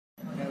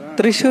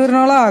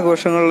തൃശ്ശൂരിനോളം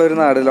ആഘോഷങ്ങളുള്ള ഒരു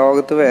നാട്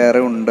ലോകത്ത് വേറെ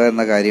ഉണ്ടോ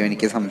എന്ന കാര്യം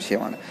എനിക്ക്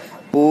സംശയമാണ്.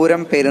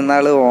 പൂരം,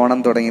 പെരുന്നാൾ, ഓണം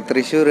തുടങ്ങി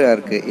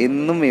തൃശ്ശൂരുകാർക്ക്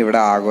എന്നും ഇവിടെ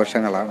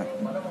ആഘോഷങ്ങളാണ്.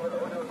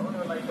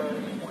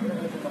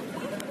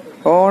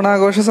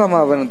 ഓണാഘോഷ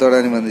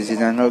സമാപനത്തോടനുബന്ധിച്ച്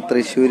ഞങ്ങൾ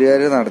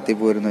തൃശ്ശൂരുകാർ നടത്തി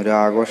പോരുന്ന ഒരു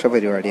ആഘോഷ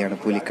പരിപാടിയാണ്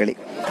പുലിക്കളി.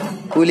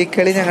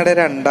 പുലിക്കളി ഞങ്ങളുടെ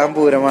രണ്ടാം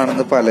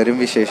പൂരമാണെന്ന് പലരും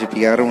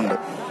വിശേഷിപ്പിക്കാറുമുണ്ട്.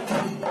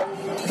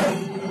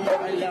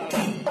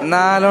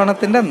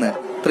 നാലോണത്തിന്റെ അന്ന്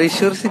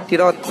തൃശ്ശൂർ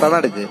സിറ്റിയുടെ ഒത്ത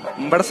നടുക്ക്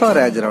ഇവിടെ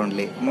സ്വരാജ്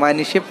ഗ്രൗണ്ടില്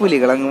മനുഷ്യ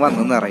പുലികൾ അങ്ങ്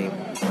വന്ന് നിറയും.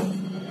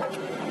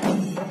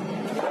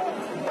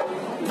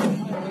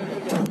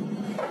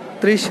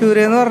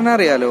 തൃശ്ശൂര് എന്ന് പറഞ്ഞാൽ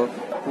അറിയാലോ,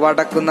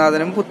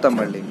 വടക്കുന്നാഥനും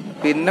പുത്തമ്പള്ളിയും,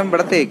 പിന്നെ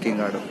ഇവിടെ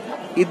തേക്കിൻകാടും.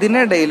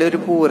 ഇതിനിടയിൽ ഒരു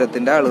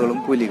പൂരത്തിന്റെ ആളുകളും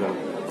പുലികളും,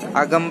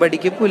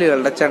 അകമ്പടിക്ക്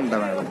പുലികളുടെ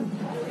ചെണ്ടമേളം.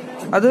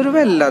 അതൊരു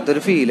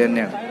വല്ലാത്തൊരു ഫീൽ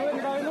തന്നെയാണ്.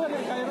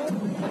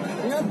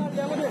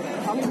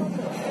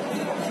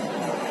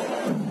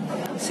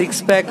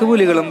 സിക്സ് പാക്ക്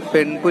പുലികളും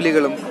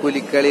പെൺപുലികളും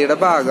പുലിക്കളിയുടെ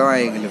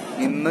ഭാഗമായെങ്കിലും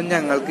ഇന്നും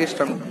ഞങ്ങൾക്ക്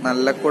ഇഷ്ടം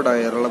നല്ല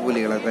കുടവയറുള്ള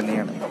പുലികളെ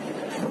തന്നെയാണ്.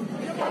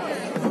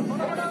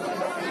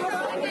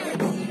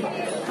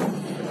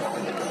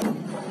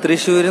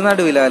 തൃശ്ശൂര്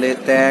നടുവിലാല്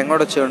തേങ്ങ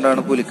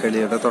ഉടച്ചുകൊണ്ടാണ്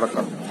പുലിക്കളിയുടെ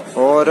തുടക്കം.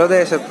 ഓരോ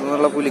ദേശത്തു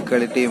നിന്നുള്ള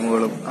പുലിക്കളി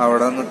ടീമുകളും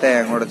അവിടെ നിന്ന്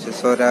തേങ്ങ ഉടച്ച്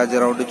സ്വരാജ്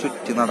റൗണ്ട്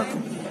ചുറ്റി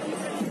നടക്കും.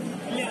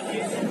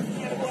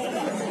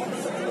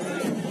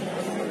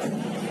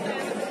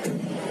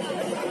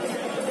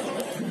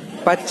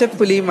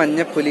 പച്ചപ്പുലി,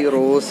 മഞ്ഞപ്പുലി,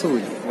 റോസ്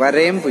പുലി,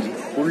 വരയംപുലി,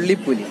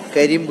 പുള്ളിപ്പുലി,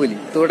 കരിമ്പുലി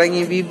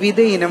തുടങ്ങി വിവിധ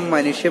ഇനം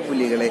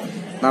മനുഷ്യപ്പുലികളെ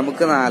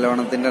നമുക്ക്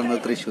നാലോണത്തിന്റെ അന്ന്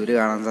തൃശ്ശൂര്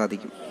കാണാൻ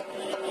സാധിക്കും.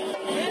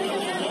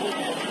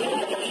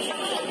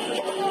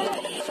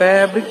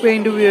 ഫാബ്രിക്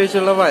പെയിന്റ്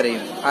ഉപയോഗിച്ചുള്ള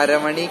വരയും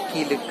അരമണി,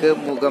 കിലുക്ക്,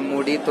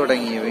 മുഖംമൂടി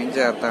തുടങ്ങിയവയും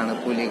ചേർത്താണ്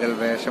പുലികൾ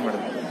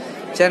വേഷമിടുന്നത്.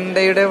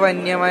 ചെണ്ടയുടെ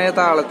വന്യമായ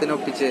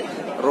താളത്തിനൊപ്പിച്ച്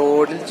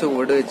റോഡിൽ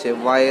ചുവട് വെച്ച്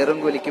വയറും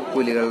കുലുക്കി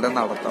പുലികളുടെ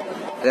നടത്തം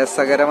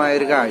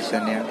രസകരമായൊരു കാഴ്ച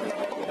തന്നെയാണ്.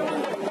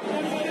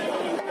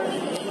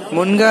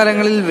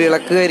 മുൻകാലങ്ങളിൽ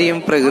വിളക്കുകരിയും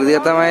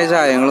പ്രകൃതിദത്തമായ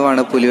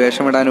ചായങ്ങളുമാണ്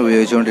പുലിവേഷമിടാൻ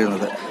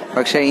ഉപയോഗിച്ചുകൊണ്ടിരുന്നത്.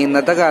 പക്ഷെ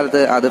ഇന്നത്തെ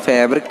കാലത്ത് അത്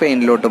ഫാബ്രിക്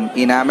പെയിന്റിലോട്ടും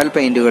ഇനാമൽ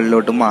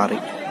പെയിന്റുകളിലോട്ടും മാറി.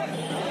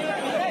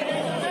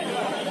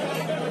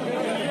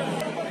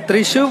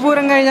 തൃശ്ശൂർ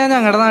പൂരം കഴിഞ്ഞാൽ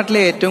ഞങ്ങളുടെ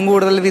നാട്ടിലെ ഏറ്റവും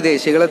കൂടുതൽ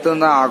വിദേശികൾ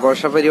എത്തുന്ന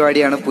ആഘോഷ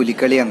പരിപാടിയാണ്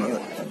പുലിക്കളി എന്നത്.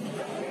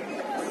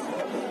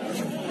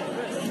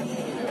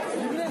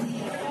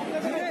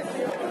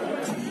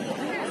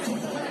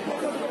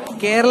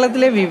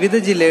 കേരളത്തിലെ വിവിധ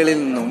ജില്ലകളിൽ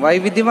നിന്നും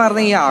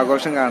വൈവിധ്യമാർന്ന ഈ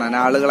ആഘോഷം കാണാൻ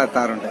ആളുകൾ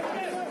എത്താറുണ്ട്.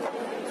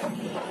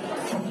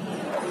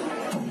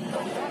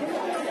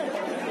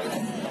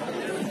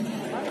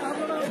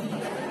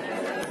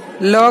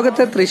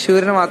 ലോകത്തെ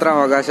തൃശ്ശൂരിന് മാത്രം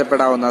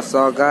അവകാശപ്പെടാവുന്ന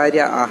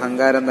സ്വകാര്യ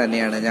അഹങ്കാരം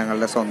തന്നെയാണ്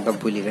ഞങ്ങളുടെ സ്വന്തം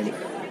പുലികളി.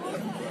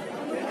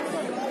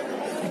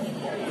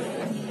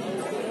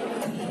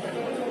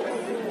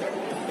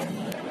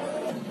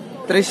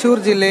 തൃശ്ശൂർ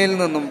ജില്ലയിൽ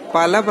നിന്നും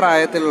പല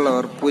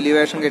പ്രായത്തിലുള്ളവർ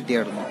പുലിവേഷം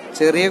കെട്ടിയാടുന്നു.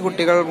 ചെറിയ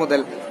കുട്ടികൾ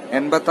മുതൽ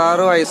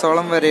 86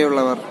 വയസ്സോളം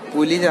വരെയുള്ളവർ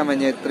പുലി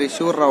ചമഞ്ഞ്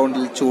തൃശ്ശൂർ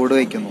റൗണ്ടിൽ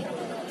ചൂടുവയ്ക്കുന്നു.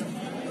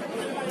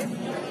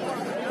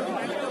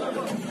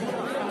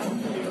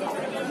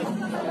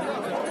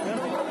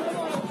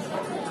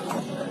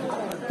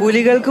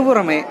 പുലികൾക്ക്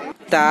പുറമെ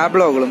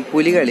ടാബ്ലോകളും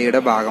പുലികളിയുടെ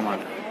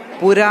ഭാഗമാണ്.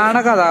 പുരാണ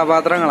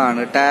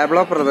കഥാപാത്രങ്ങളാണ്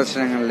ടാബ്ലോ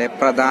പ്രദർശനങ്ങളിലെ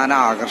പ്രധാന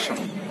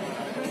ആകർഷണം.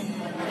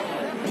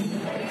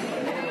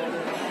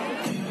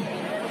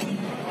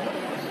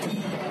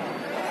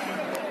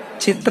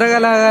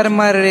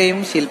 ചിത്രകലാകാരന്മാരുടെയും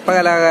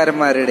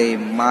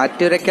ശില്പകലാകാരന്മാരുടെയും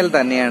മാറ്റുരയ്ക്കൽ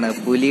തന്നെയാണ്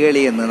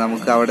പുലികളി എന്ന്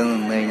നമുക്ക് അവിടെ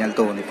നിന്ന് കഴിഞ്ഞാൽ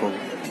തോന്നിപ്പോകും.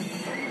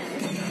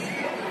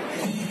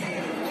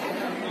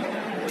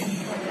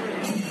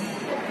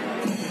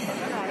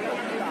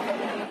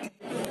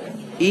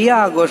 ഈ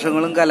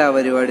ആഘോഷങ്ങളും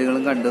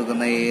കലാപരിപാടികളും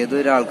കണ്ടുവെക്കുന്ന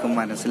ഏതൊരാൾക്കും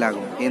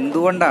മനസ്സിലാകും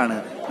എന്തുകൊണ്ടാണ്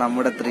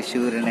നമ്മുടെ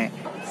തൃശ്ശൂരിനെ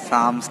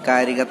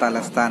സാംസ്കാരിക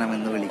തലസ്ഥാനം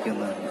എന്ന്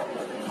വിളിക്കുന്നത്.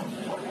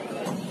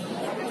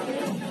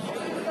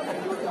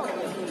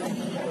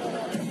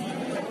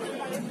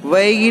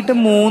 വൈകിട്ട്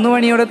 3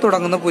 മണിയോടെ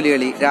തുടങ്ങുന്ന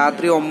പുലികളി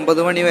രാത്രി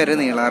 9 മണി വരെ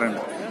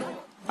നീളാറുണ്ട്.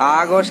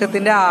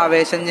 ആഘോഷത്തിന്റെ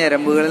ആവേശം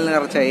ഞരമ്പുകളിൽ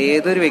നിറച്ച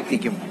ഏതൊരു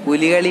വ്യക്തിക്കും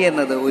പുലികളി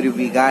എന്നത് ഒരു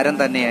വികാരം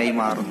തന്നെയായി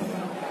മാറുന്നു.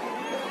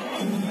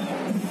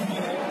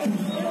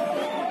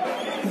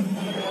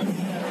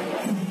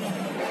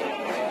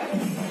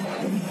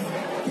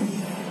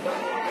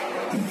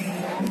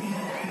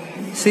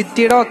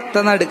 സിറ്റിയുടെ ഒത്ത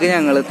നടുക്ക്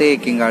ഞങ്ങൾ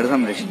തേക്കിൻകാട്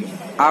സംരക്ഷിക്കും.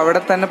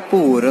 അവിടെ തന്നെ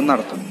പൂരം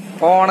നടത്തും.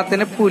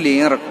 ഓണത്തിന്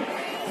പുലിയും ഇറക്കും.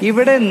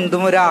 ഇവിടെ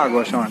എന്തും ഒരു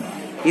ആഘോഷമാണ്.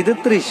 ഇത്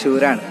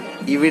തൃശ്ശൂരാണ്.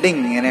 ഇവിടെ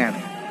ഇങ്ങനെയാണ്.